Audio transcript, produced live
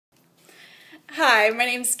Hi, my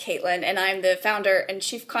name's Caitlin, and I'm the founder and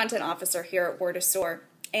chief content officer here at Roberson.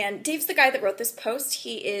 And Dave's the guy that wrote this post.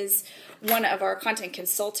 He is one of our content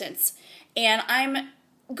consultants. And I'm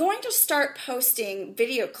going to start posting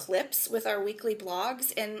video clips with our weekly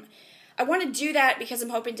blogs. And I want to do that because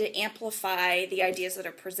I'm hoping to amplify the ideas that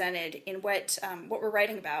are presented in what we're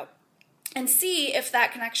writing about, and see if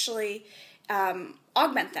that can actually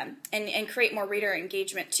augment them and create more reader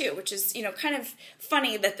engagement too, which is, kind of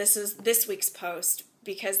funny that this is this week's post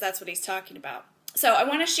because that's what he's talking about. So I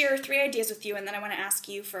want to share 3 ideas with you, and then I want to ask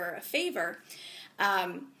you for a favor.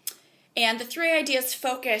 And the 3 ideas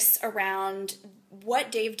focus around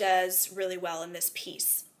what Dave does really well in this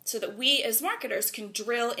piece, so that we as marketers can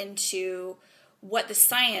drill into what the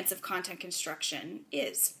science of content construction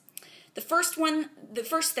is. The first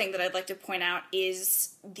thing that I'd like to point out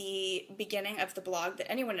is the beginning of the blog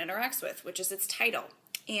that anyone interacts with, which is its title.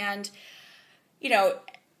 And,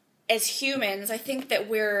 as humans, I think that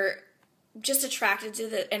we're just attracted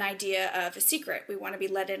to an idea of a secret. We want to be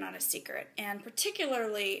let in on a secret. And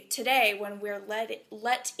particularly today, when we're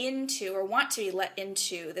let into, or want to be let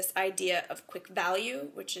into, this idea of quick value,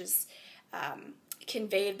 which is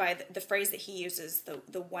conveyed by the phrase that he uses,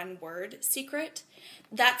 the one word secret,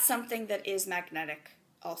 that's something that is magnetic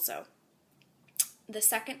also. The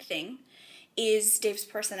second thing is Dave's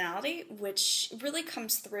personality, which really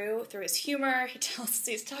comes through his humor. He tells us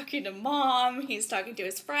he's talking to mom, he's talking to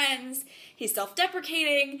his friends, he's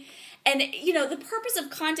self-deprecating. And, the purpose of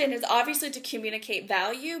content is obviously to communicate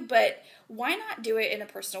value, but why not do it in a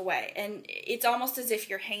personal way? And it's almost as if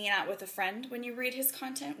you're hanging out with a friend when you read his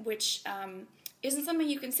content, which isn't something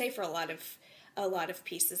you can say for a lot of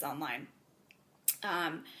pieces online.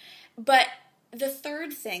 But the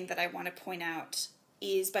third thing that I want to point out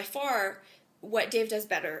is by far what Dave does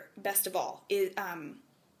best of all, is,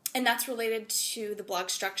 and that's related to the blog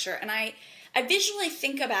structure. And I visually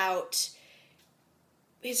think about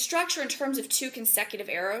his structure in terms of 2 consecutive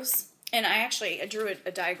arrows, and I drew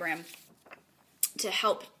a diagram to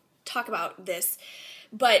help talk about this.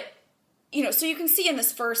 But, so you can see in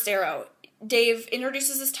this first arrow, Dave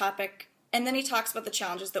introduces his topic, and then he talks about the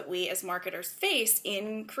challenges that we as marketers face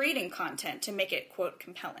in creating content to make it, quote,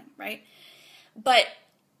 compelling, right? But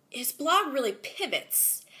his blog really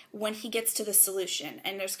pivots when he gets to the solution,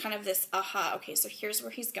 and there's kind of this aha, okay, so here's where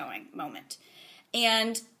he's going moment.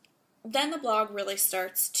 And then the blog really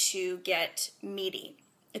starts to get meaty.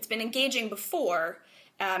 It's been engaging before.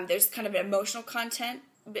 There's kind of emotional content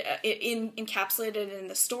encapsulated in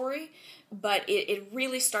the story, but it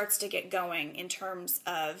really starts to get going in terms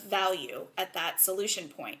of value at that solution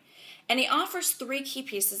point. And he offers 3 key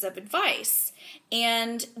pieces of advice,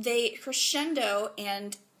 and they crescendo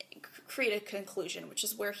and create a conclusion, which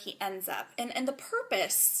is where he ends up. And the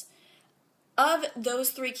purpose of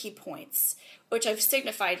those 3 key points, which I've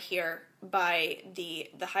signified here by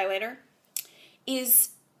the highlighter, is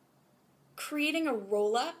creating a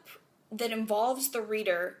roll-up that involves the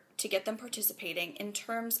reader to get them participating in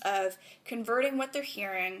terms of converting what they're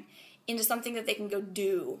hearing into something that they can go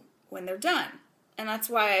do when they're done. And that's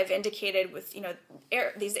why I've indicated with,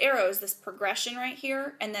 these arrows, this progression right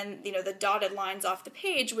here, and then, the dotted lines off the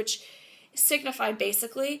page, which signify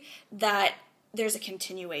basically that there's a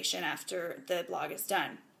continuation after the blog is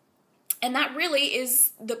done. And that really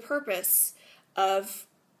is the purpose of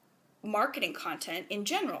marketing content in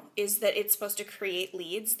general, is that it's supposed to create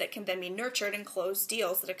leads that can then be nurtured and close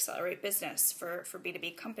deals that accelerate business for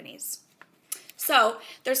B2B companies. So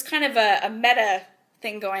there's kind of a meta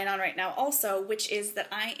thing going on right now also, which is that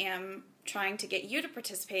I am trying to get you to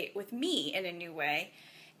participate with me in a new way.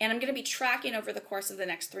 And I'm going to be tracking over the course of the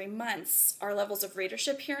next 3 months our levels of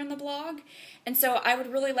readership here in the blog. And so I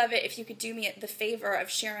would really love it if you could do me the favor of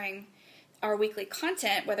sharing our weekly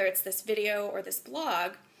content, whether it's this video or this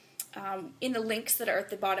blog, in the links that are at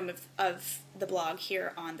the bottom of the blog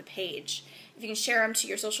here on the page. If you can share them to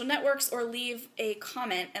your social networks or leave a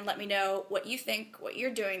comment and let me know what you think, what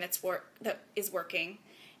you're doing that is working,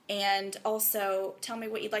 and also tell me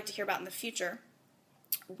what you'd like to hear about in the future.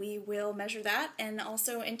 We will measure that and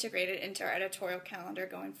also integrate it into our editorial calendar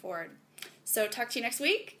going forward. So talk to you next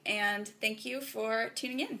week, and thank you for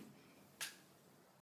tuning in.